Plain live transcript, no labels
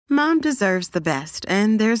Mom deserves the best,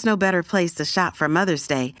 and there's no better place to shop for Mother's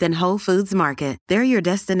Day than Whole Foods Market. They're your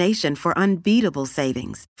destination for unbeatable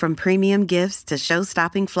savings, from premium gifts to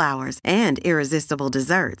show-stopping flowers and irresistible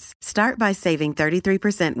desserts. Start by saving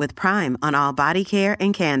 33% with Prime on all body care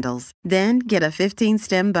and candles. Then get a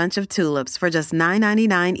 15-stem bunch of tulips for just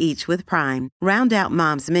 $9.99 each with Prime. Round out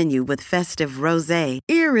Mom's menu with festive rosé,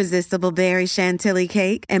 irresistible berry chantilly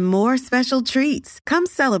cake, and more special treats. Come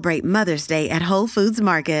celebrate Mother's Day at Whole Foods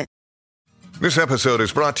Market. This episode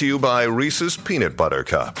is brought to you by Reese's Peanut Butter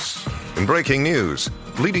Cups. In breaking news,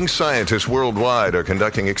 leading scientists worldwide are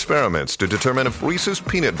conducting experiments to determine if Reese's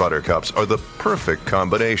Peanut Butter Cups are the perfect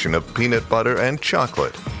combination of peanut butter and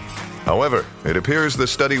chocolate. However, it appears the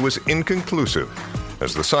study was inconclusive,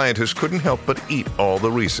 as the scientists couldn't help but eat all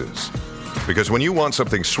the Reese's. Because when you want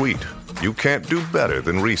something sweet, you can't do better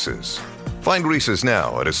than Reese's. Find Reese's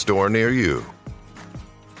now at a store near you.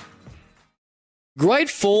 Great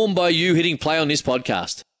form by you hitting play on this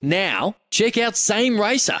podcast. Now, check out Same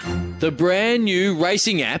Racer, the brand new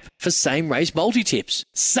racing app for same race multi-tips.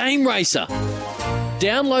 Same Racer.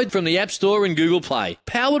 Download from the App Store and Google Play.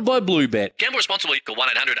 Powered by Bluebet. Gamble responsibly. Call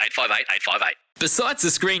 1-800-858-858. Besides the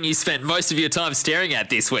screen you spent most of your time staring at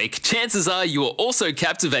this week, chances are you are also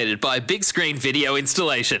captivated by a big screen video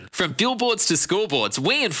installation. From billboards to scoreboards,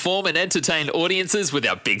 we inform and entertain audiences with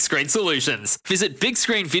our big screen solutions. Visit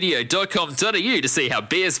bigscreenvideo.com.au to see how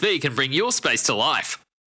BSV can bring your space to life.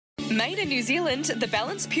 Made in New Zealand, the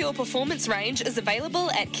Balance Pure Performance range is available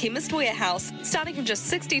at Chemist Warehouse, starting from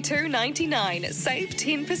just $62.99. Save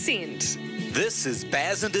 10%. This is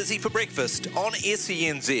Baz and Izzy for breakfast on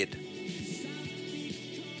SENZ.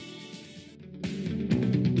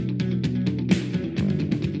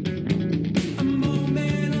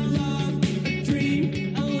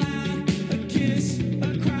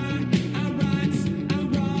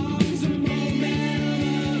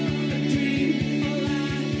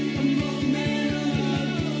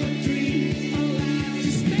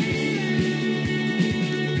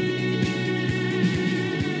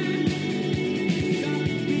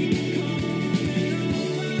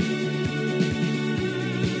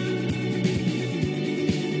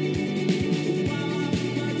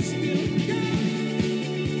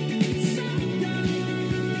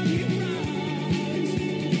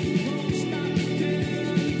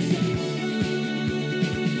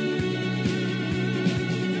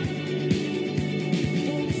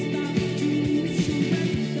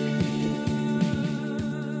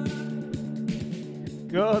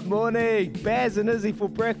 Good morning, Baz and Izzy for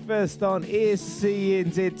breakfast on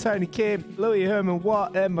SCNZ. Tony Kemp, Louis Herman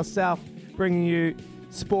Watt and myself bringing you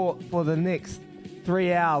sport for the next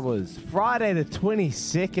 3 hours. Friday the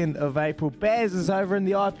 22nd of April. Baz is over in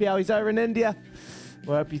the IPL, he's over in India.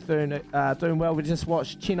 We hope you're doing well. We just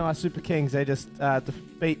watched Chennai Super Kings. They just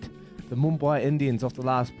defeat the Mumbai Indians off the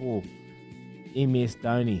last ball. MS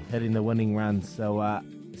Dhoni hitting the winning run. So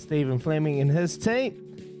Stephen Fleming and his team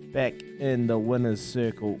back in the winner's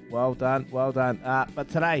circle. Well done, well done. But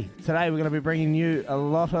today we're going to be bringing you a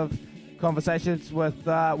lot of conversations with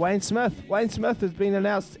Wayne Smith. Wayne Smith has been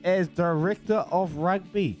announced as Director of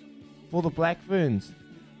Rugby for the Black Ferns.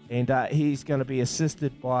 And he's going to be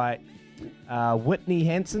assisted by Whitney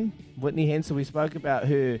Hansen. Whitney Hansen, we spoke about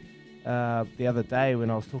her the other day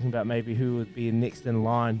when I was talking about maybe who would be next in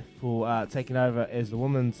line for taking over as the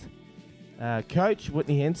women's coach.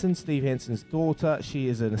 Whitney Hansen, Steve Hansen's daughter. She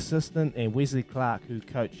is an assistant, and Wesley Clark, who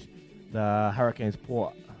coached the Hurricanes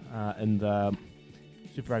Port in the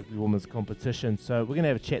Super Rugby Women's competition. So we're going to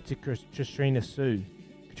have a chat to Katrina Sue.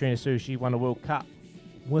 Katrina Sue, she won a World Cup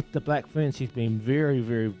with the Black Ferns. She's been very,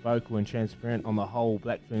 very vocal and transparent on the whole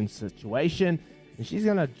Black Ferns situation. And she's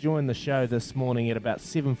going to join the show this morning at about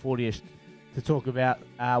 7:40ish to talk about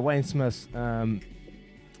Wayne Smith's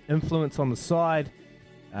influence on the side.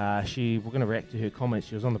 We're going to react to her comments.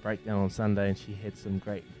 She was on the breakdown on Sunday and she had some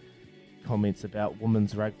great comments about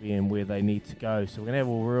women's rugby and where they need to go. So we're going to have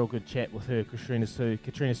a real good chat with her, Katrina Sue,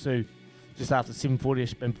 just after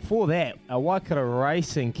 7:40ish. And before that, our Waikato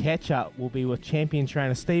Racing catch-up will be with champion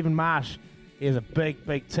trainer Stephen Marsh. He has a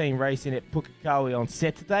big team racing at Pukekohe on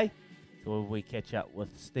Saturday. So we catch up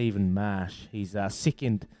with Stephen Marsh. He's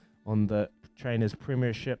second on the Trainers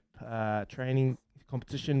Premiership training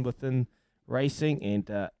competition within racing,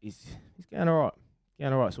 and he's going all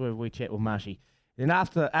right. So we chat with Marshy. Then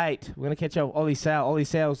after 8, we're going to catch up with Ollie Sale. Ollie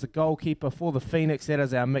Sale's the goalkeeper for the Phoenix. That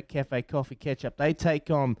is our McCafe Coffee catch-up. They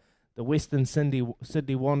take on the Western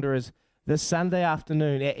Sydney Wanderers this Sunday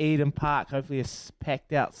afternoon at Eden Park. Hopefully a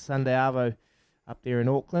packed out Sunday Arvo up there in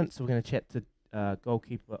Auckland. So we're going to chat to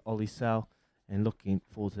goalkeeper Ollie Sale and looking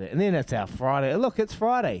forward to that. And then it's our Friday. Look, it's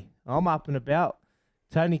Friday. I'm up and about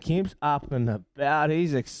Tony Kemp's up and about.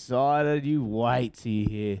 He's excited. You wait till you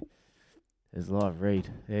hear his live read.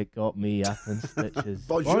 It got me up in stitches.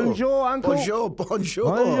 Bonjour, Uncle.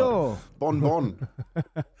 Bonjour. Bon.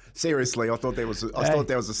 Seriously, I thought that was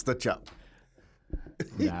a stitch up.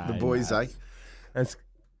 The boys, eh?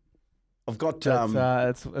 I've got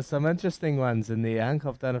it's some interesting ones in there, Unc.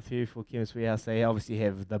 I've done a few for Chemist Warehouse. They obviously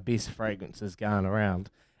have the best fragrances going around,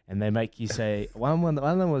 and they make you say one of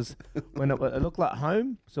them was when it looked like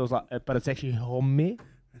home, so it was like, but it's actually home,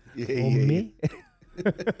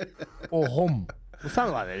 or home, or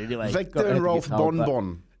something like that. Anyway, Victor and Rolf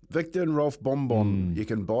Bonbon. Victor and Rolf Bonbon. You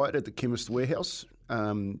can buy it at the Chemist Warehouse.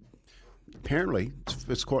 Apparently,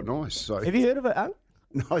 it's quite nice. So, have you heard of it, Unc?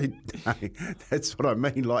 No, that's what I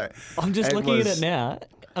mean. Like, I'm just looking at it now.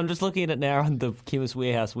 On the Chemist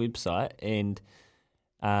Warehouse website, and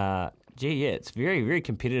it's very, very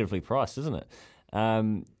competitively priced, isn't it?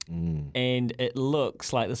 And it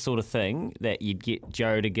looks like the sort of thing that you'd get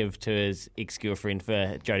Joe to give to his ex-girlfriend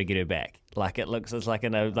for Joe to get her back. Like it looks, it's like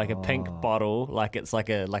a pink bottle, like it's like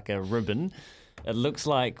a ribbon. It looks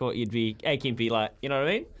like what you'd be like, you know what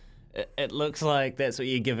I mean? It looks like that's what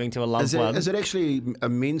you're giving to a loved one. Is it actually a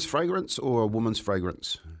men's fragrance or a woman's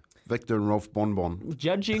fragrance? Victor and Rolf Bonbon.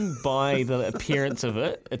 Judging by the appearance of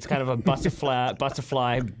it, it's kind of a butterfly.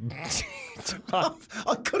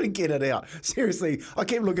 I couldn't get it out. Seriously, I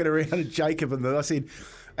kept looking around at Jacob and I said,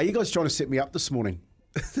 "Are you guys trying to set me up this morning?"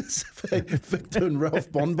 Victor and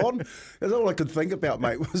Ralph Bonbon. That's all I could think about,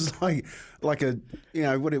 mate. It was like a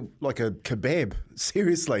kebab.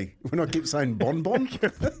 Seriously, when I kept saying bonbon.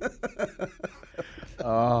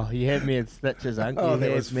 Oh, you had me in stitches, Unc. Oh, that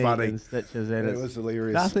had was me funny. In stitches, and it was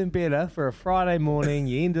hilarious. Nothing better for a Friday morning,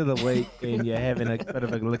 you end of the week, and you're having a bit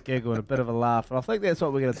of a giggle and a bit of a laugh. And I think that's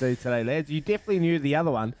what we're going to do today, lads. You definitely knew the other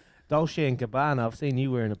one, Dolce & Gabbana. I've seen you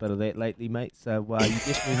wearing a bit of that lately, mate. So you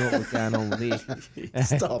definitely know what's going on with there.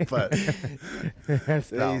 Stop it.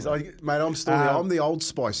 Jeez, mate, I'm still there. I'm the Old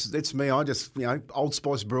Spice. That's me. I just, Old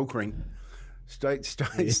Spice brokering. Straight.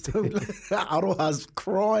 Aroha's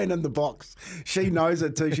crying in the box. She knows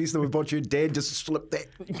it too. She used to watch her dad just slip that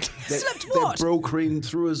brill cream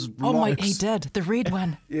through his Oh, locks. mate, he did. The red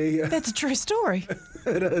one. Yeah. That's a true story.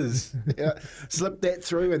 It is. Yeah. Slip that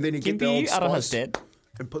through and then you get the Old Spice. Aroha's dad?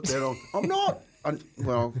 And put that on. I'm not.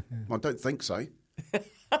 I don't think so.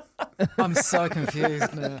 I'm so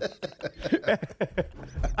confused now.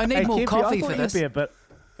 I need more coffee for this.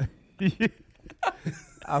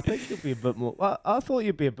 I think you'll be a bit more. Well, I thought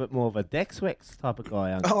you'd be a bit more of a Dax Wax type of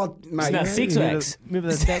guy. Oh, mate. No, Sex Wax. Remember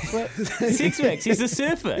the Dax Wax? Sex Wax. He's a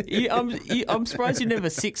surfer. I'm surprised you never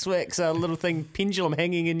Sex Wax a little thing pendulum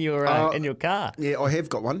hanging in your car. Yeah, I have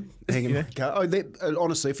got one hanging in my car.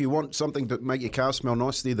 Honestly, if you want something to make your car smell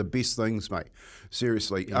nice, they're the best things, mate.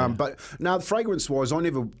 Seriously. Yeah. But now, fragrance-wise, I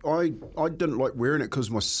didn't like wearing it because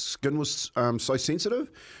my skin was so sensitive.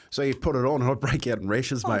 So you put it on and I'd break out in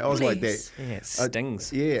rashes, mate. I was like that. Yeah, it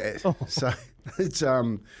stings. So it's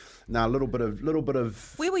a little bit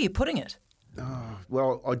of. Where were you putting it?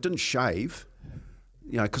 Well, I didn't shave,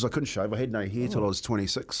 because I couldn't shave. I had no hair till I was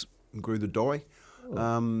 26 and grew the dye.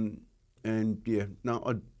 I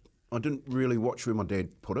didn't really watch where my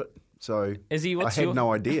dad put it. So I had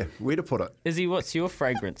no idea where to put it. Izzy, what's your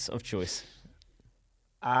fragrance of choice?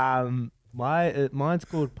 Mine's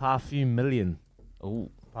called Parfum Million. Oh,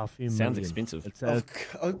 Parfum sounds Million. expensive. It's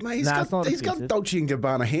mate, he's got Dolce &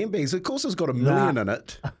 Gabbana handbags. Of course, it's got $1 million in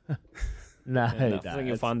it. No, I think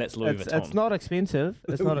you'll find that's Louis Vuitton. It's not expensive.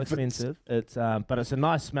 It's not expensive. It's but it's a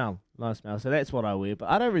nice smell. So that's what I wear. But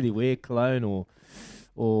I don't really wear cologne or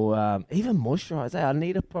even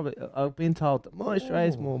moisturiser. I've been told that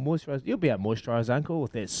moisturiser. You'll be able to moisturise, Uncle,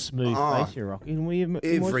 with that smooth face you're rocking.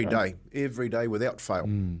 Every day without fail.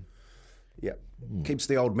 Yeah, keeps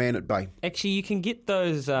the old man at bay. Actually, you can get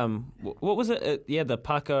those. What was it? The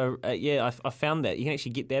Paco. I found that you can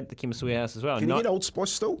actually get that at the Chemist Warehouse as well. Can you get Old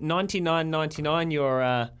Spice still? $99.99.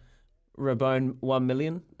 Your Rabanne 1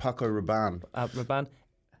 million. Paco Rabanne. Rabanne.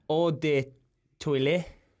 Eau de toilette.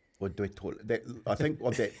 I think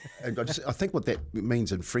what that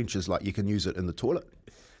means in French is like you can use it in the toilet.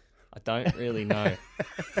 I don't really know,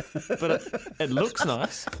 but it looks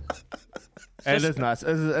nice. It is nice.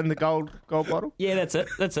 Is it in the gold bottle? Yeah, that's it.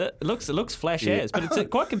 It looks flash as, but it's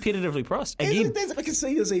quite competitively priced. Again, I can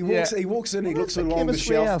see as he walks in, he looks along the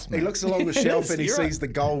shelf. He looks along the shelf and he sees the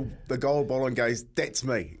gold bottle and goes, "That's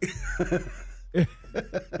me."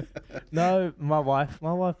 No, my wife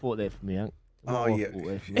bought that for me, Unc. Oh, yeah. I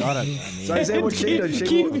don't know. So is that what she did?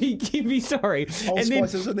 Kimby, sorry. Old and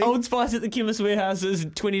Spice, then isn't there? Old Spice at the Chemist Warehouse is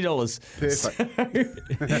 $20. Perfect. So,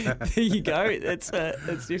 there you go. It's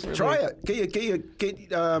definitely... Try it.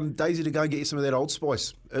 Get Daisy to go and get you some of that Old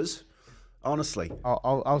Spice. Honestly.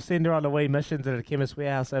 I'll send her on a wee mission to the Chemist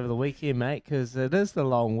Warehouse over the weekend, mate, because it is the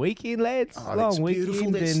long weekend, lads. Oh, long that's weekend.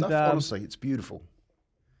 beautiful, that and, stuff. Honestly, it's beautiful.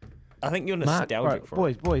 I think you're Mark, nostalgic for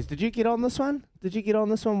it. boys, did you get on this one? Did you get on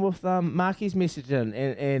this one with Marky's message in?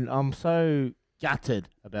 And I'm so gutted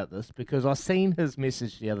about this because I seen his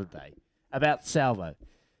message the other day about Salvo.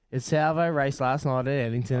 His Salvo raced last night at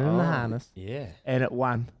Addington in the harness. Yeah. And it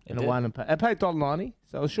won. It won. It paid $1.90,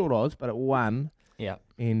 so it was short odds, but it won. Yeah.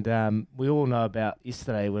 And we all know about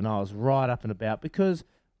yesterday when I was right up and about because,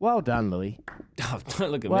 well done, Louis. Oh,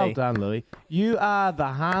 don't look at me. Well done, Louis. You are the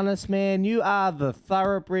harness man. You are the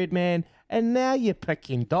thoroughbred man. And now you're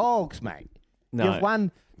picking dogs, mate. No. You've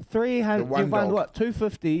won 300. one You've won dog. what?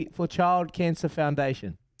 $250 for Child Cancer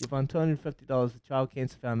Foundation. You've won $250 for Child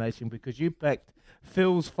Cancer Foundation because you picked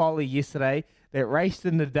Phil's Folly yesterday that raced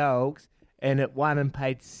in the dogs and it won and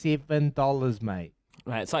paid $7, mate.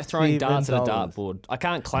 Mate, it's like throwing darts at a $7. dartboard. I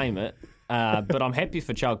can't claim it, but I'm happy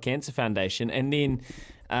for Child Cancer Foundation. And then,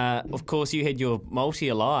 of course, you had your multi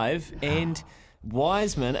alive and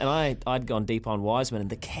Wiseman, and I'd gone deep on Wiseman, and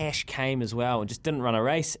the cash came as well and just didn't run a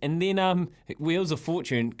race. And then Wheels of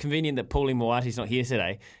Fortune, convenient that Paulie Moati's not here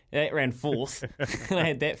today, that ran fourth. And I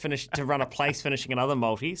had that finished to run a place finishing another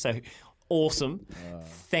multi, so awesome.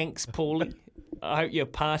 Thanks, Paulie. I hope your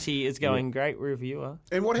party is going great wherever you are.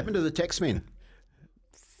 And what happened to the taxman?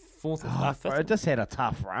 Fourth, fifth. Bro, it just had a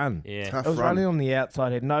tough run. Yeah. Tough It was run. running on the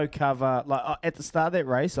outside, had no cover. Like at the start of that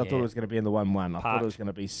race, I thought Yeah. it was going to be in the 1-1. I thought Parked. it was going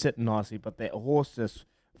to be sitting nicely, but that horse just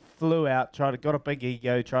flew out, got a big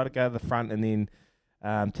ego, tried to go to the front, and then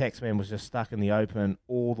Taxman was just stuck in the open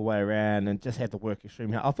all the way around and just had to work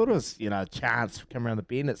extremely hard. I thought it was, a chance to come around the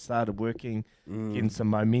bend. It started working, getting some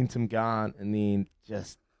momentum going, and then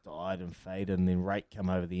just died and faded, and then Rake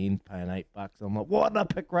come over the end, paying $8. I'm like, why did I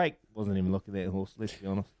pick Rake? Wasn't even looking at that horse, let's be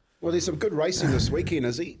honest. Well, there's some good racing this weekend,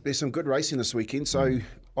 Izzy. There's some good racing this weekend. So,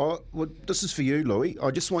 this is for you, Louis.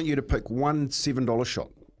 I just want you to pick one $7 shot.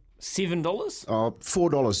 $7?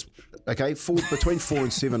 $4. Okay, between 4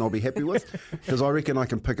 and 7 I'll be happy with because I reckon I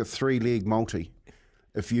can pick a 3-leg multi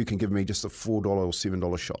if you can give me just a $4 or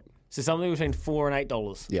 $7 shot. So something between $4 and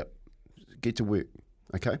 $8. Yep. Get to work.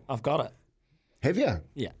 Okay. I've got it. Have you?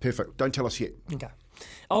 Yeah. Perfect. Don't tell us yet. Okay.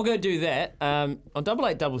 I'll go do that. On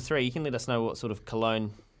 8833, you can let us know what sort of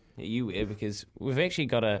cologne you wear because we've actually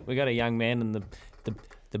got a young man in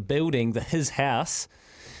the building, his house,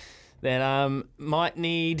 that might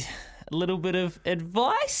need a little bit of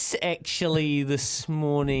advice actually this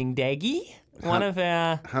morning, Daggy. One of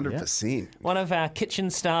our 100%. One of our kitchen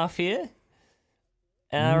staff here.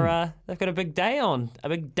 They've got a big day on, a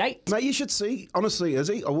big date. Mate, you should see. Honestly,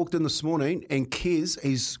 Izzy, I walked in this morning and Kez,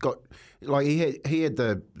 he's got he had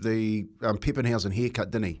the Peppenhausen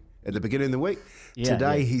haircut, didn't he? At the beginning of the week. Yeah,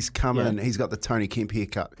 Today yeah. he's come in, he's got the Tony Kemp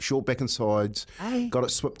haircut, short back and sides, Hey. got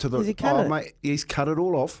it swept to the... Has he cut it? Mate, he's cut it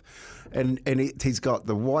all off. And he's got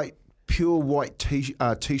the pure white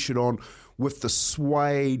T-shirt on with the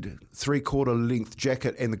suede 3/4 length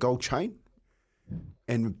jacket and the gold chain.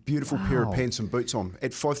 And a beautiful pair of pants and boots on.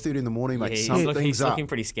 At 5:30 in the morning, mate, He's something's up. looking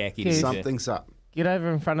pretty scacky. Yeah. Something's up. Get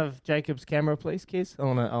over in front of Jacob's camera, please, Kez. I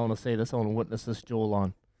want to see this. I want to witness this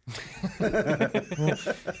jawline.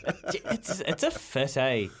 It's a fit,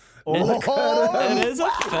 eh? It is a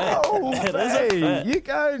fit. It is a fit.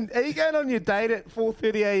 Are you going on your date at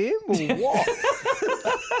 4:30 a.m. or what?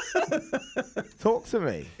 Talk to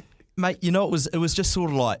me. Mate, it was just sort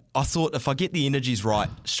of like, I thought if I get the energies right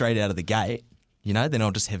straight out of the gate, then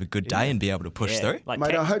I'll just have a good day and be able to push through. Like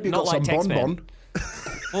Mate, I hope you not got like some Taxman. bonbon.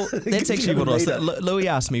 Well, that's actually what I was Louis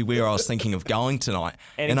asked me where I was thinking of going tonight.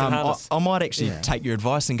 Addington And Harness. I might actually take your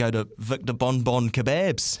advice and go to Victor Bonbon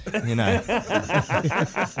Kebabs,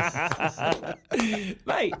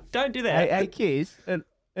 Mate, don't do that. Hey, Kez,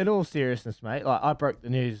 in all seriousness, mate, like I broke the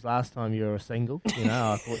news last time you were single.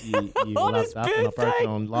 I thought you On loved his up, and I broke birthday. it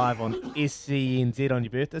on live on SCNZ on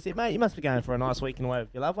your birthday. I said, mate, you must be going for a nice weekend away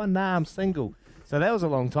with your loved one. Nah, I'm single. So that was a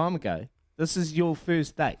long time ago. This is your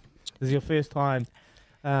first date. This is your first time,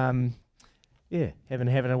 having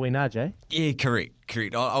a wee nudge, eh? Yeah,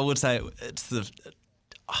 correct. I would say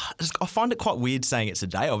I find it quite weird saying it's a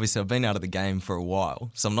day. Obviously, I've been out of the game for a while,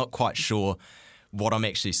 so I'm not quite sure what I'm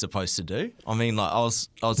actually supposed to do. I mean, like I was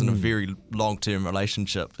in a very long-term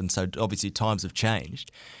relationship, and so obviously times have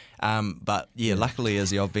changed. But yeah, luckily,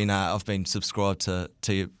 Izzy, I've been subscribed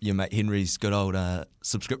to your mate Henry's good old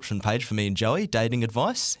subscription page for me and Joey, dating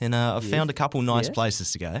advice, and I've found a couple nice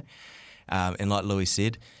places to go. And like Louis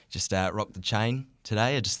said, just rock the chain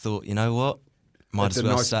today. I just thought, you know what, might as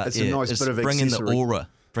well start. It's a nice bit of bringing accessory.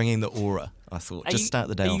 Bringing the aura. I thought start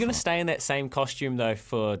the day. Are you going to stay in that same costume though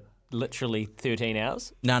for literally 13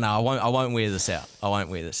 hours? No, I won't wear this out.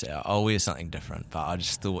 I'll wear something different. But I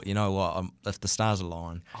just thought, you know what, if the stars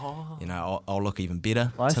align, I'll look even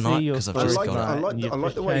better tonight because I've just got. I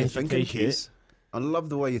like the way you're thinking, Kez. I love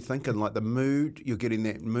the way you're thinking, like the mood. You're getting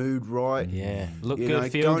that mood right. Yeah, look good,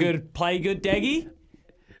 feel good, play good, Daggy.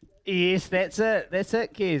 Yes, that's it,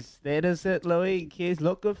 Kez. That is it, Louis. Kez,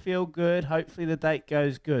 look good, feel good. Hopefully the date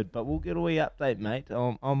goes good. But we'll get a wee update, mate.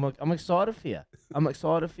 I'm excited for you. I'm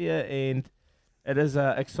excited for you, and it is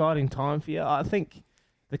an exciting time for you. I think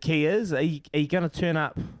the key is, are you going to turn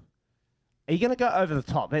up? Are you going to go over the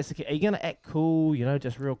top? That's the key. Are you going to act cool,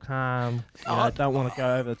 just real calm? Don't want to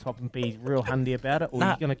go over the top and be real hundy about it? Or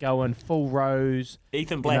are you going to go in full rose?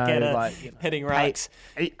 Ethan Blackadder hitting rights.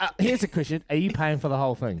 Here's a question. Are you paying for the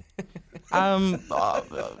whole thing?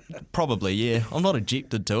 Probably, yeah. I'm not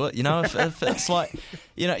objected to it. If it's like,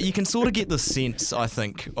 you can sort of get the sense, I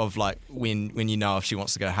think, of like when you know if she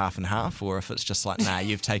wants to go half and half, or if it's just like, nah,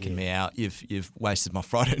 you've taken me out, you've wasted my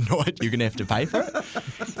Friday night, you're gonna have to pay for it.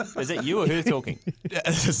 Is it you or her talking?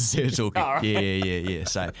 This is her talking. Oh, right. Yeah.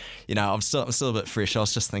 So, I'm still a bit fresh. I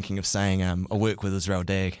was just thinking of saying, I work with Israel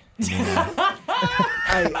Dag.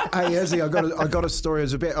 Hey, Izzy, I got a story. I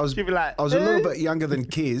was a little bit younger than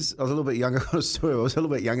Kez. I got a story. I was a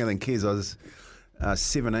little bit younger than Kez. I was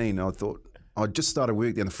 17. I thought I just started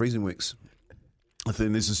work down the Freezing Works. I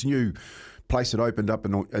think there's this new place that opened up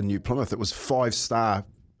in New Plymouth. It was 5-star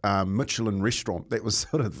Michelin restaurant. That was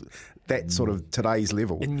sort of today's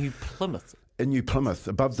level. In New Plymouth.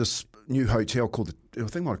 Above this new hotel I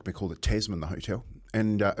think it might be called the Tasman, the hotel.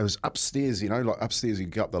 And it was upstairs, like upstairs you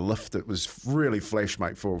go up the lift. It was really flash,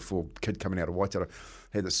 mate, for a kid coming out of Waitara.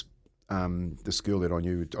 I had this girl that I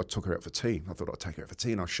knew. I took her out for tea. I thought I'd take her out for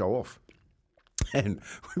tea and I'll show off. And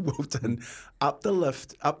we walked in, up the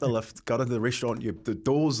lift, got into the restaurant. The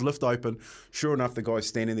doors lift open. Sure enough, the guy's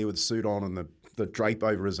standing there with the suit on and the drape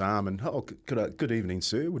over his arm. And, good evening,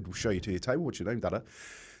 sir. We'll show you to your table. What's your name, Dada?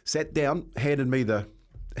 Sat down, handed me the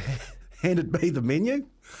menu.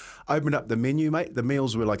 Opened up the menu, mate. The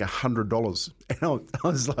meals were like $100, and I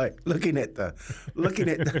was like looking at the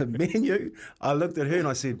menu. I looked at her and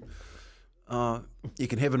I said, "You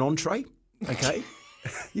can have an entree, okay?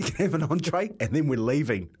 You can have an entree, and then we're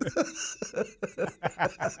leaving." Of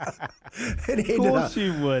course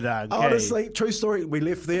you would, okay. Honestly, true story. We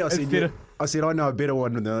left there. I said, I know a better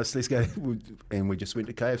one than this. Let's go. And we just went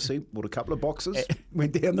to KFC, bought a couple of boxes,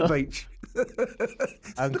 went down the beach.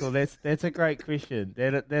 Uncle, that's a great question.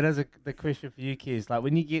 That is the question for you, Kez. Like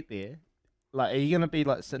when you get there, like are you gonna be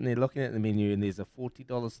like sitting there looking at the menu and there's a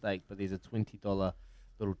 $40 steak, but there's a $20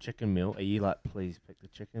 little chicken meal? Are you like, please pick the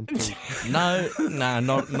chicken, please? No,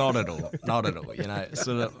 not at all. Not at all.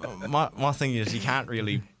 Sort of. My thing is you can't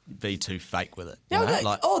really be too fake with it.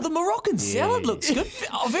 The Moroccan salad looks good.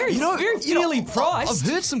 Very fairly priced. I've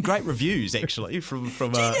heard some great reviews actually from.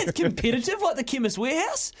 It's competitive, like the Chemist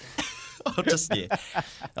Warehouse.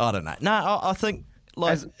 I don't know. No, I think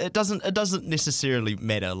it doesn't necessarily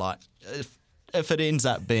matter. Like if it ends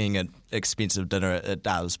up being an expensive dinner, it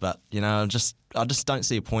does. But I just don't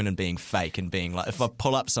see a point in being fake and being like, if I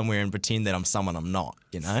pull up somewhere and pretend that I'm someone I'm not.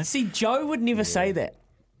 See, Joe would never say that.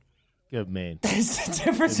 Good man. There's the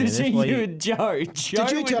difference between you and Joe.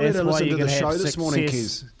 Did you tell her to listen to the show this morning,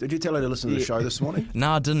 Kez? Did you tell her to listen to the show this morning?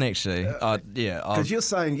 No, I didn't actually. Because you're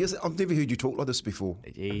saying, yes, I've never heard you talk like this before.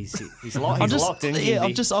 He's locked in. Yeah,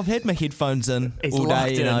 I've had my headphones in all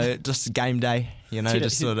day. Just game day.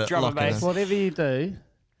 Just sort of locking in.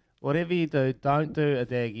 Whatever you do, don't do a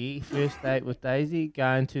Daggy. First date with Daisy,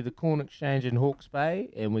 going to the Corn Exchange in Hawke's Bay,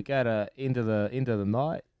 and we go to end of the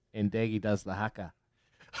night, and Daggy does the haka.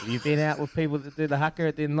 Have you been out with people that do the haka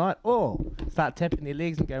at the end of the night? Or start tapping their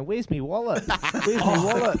legs and going, "Where's me wallet? Where's me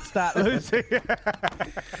wallet?" Start losing. Mate,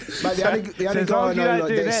 the only guy I know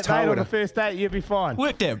like that's on the first date, you'll be fine.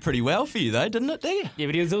 Worked out pretty well for you though, didn't it, Daggy? Yeah,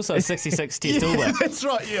 but he was also a 66 test all Yeah, that's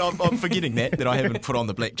right. Yeah, I'm forgetting that I haven't put on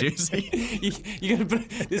the black jersey.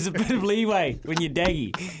 There's a bit of leeway when you're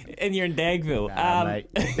Daggy and you're in Dagville. Mate.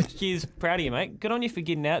 Cheers, proud of you, mate. Good on you for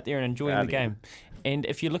getting out there and enjoying the game. And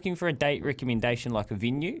if you're looking for a date recommendation like a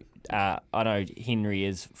venue, I know Henry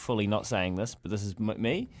is fully not saying this, but this is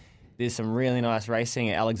me. There's some really nice racing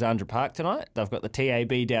at Alexandra Park tonight. They've got the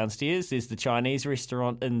TAB downstairs. There's the Chinese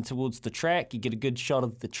restaurant in towards the track. You get a good shot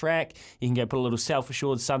of the track. You can go put a little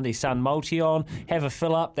self-assured Sunday Sun multi on, have a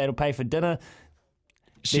fill-up. That'll pay for dinner.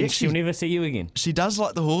 She'll never see you again. She does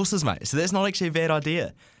like the horses, mate, so that's not actually a bad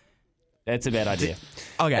idea. That's a bad idea.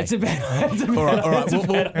 Okay. It's a bad idea. All right.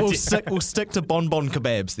 We'll stick to Bon Bon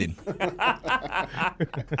kebabs then.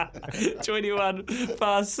 21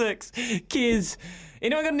 past 6. Kez.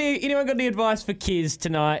 Anyone got any advice for Kez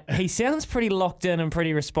tonight? He sounds pretty locked in and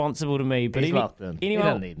pretty responsible to me. But He's locked in. He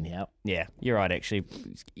doesn't need any help. Yeah, you're right, actually.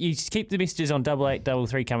 You just keep the messages on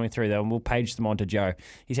 8833 coming through, though, and we'll page them on to Joe.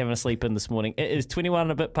 He's having a sleep in this morning. It is 21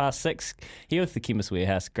 and a bit past 6 here with the Chemist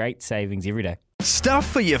Warehouse. Great savings every day. Stuff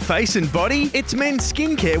for your face and body? It's men's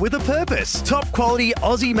skincare with a purpose. Top quality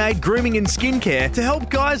Aussie-made grooming and skincare to help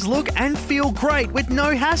guys look and feel great with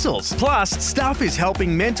no hassles. Plus, Stuff is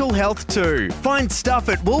helping mental health too. Find Stuff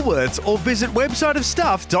at Woolworths or visit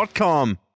websiteofstuff.com.